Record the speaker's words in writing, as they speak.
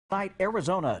Tonight,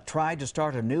 Arizona tried to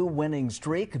start a new winning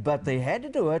streak, but they had to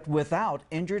do it without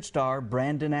injured star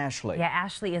Brandon Ashley. Yeah,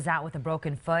 Ashley is out with a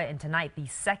broken foot, and tonight the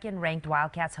second-ranked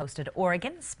Wildcats hosted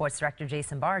Oregon. Sports director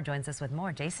Jason Barr joins us with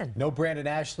more. Jason. No Brandon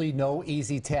Ashley, no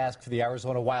easy task for the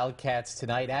Arizona Wildcats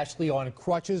tonight. Ashley on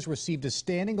crutches received a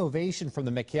standing ovation from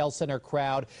the McHale Center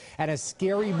crowd. At a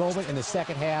scary moment in the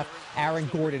second half, Aaron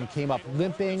Gordon came up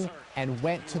limping and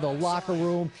went to the locker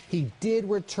room. He did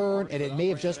return, and it may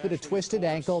have just been a twisted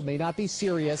ankle, may not be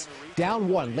serious. Down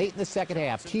one late in the second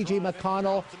half. TJ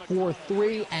McConnell for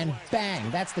three, and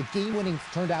bang, that's the game-winning,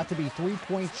 turned out to be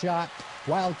three-point shot.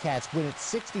 Wildcats win it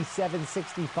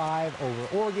 67-65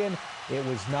 over Oregon. It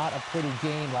was not a pretty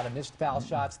game, a lot of missed foul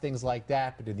shots, things like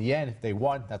that, but in the end, they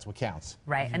won. That's what counts.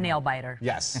 Right, a nail biter.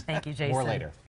 Yes. Thank you, Jason. More later.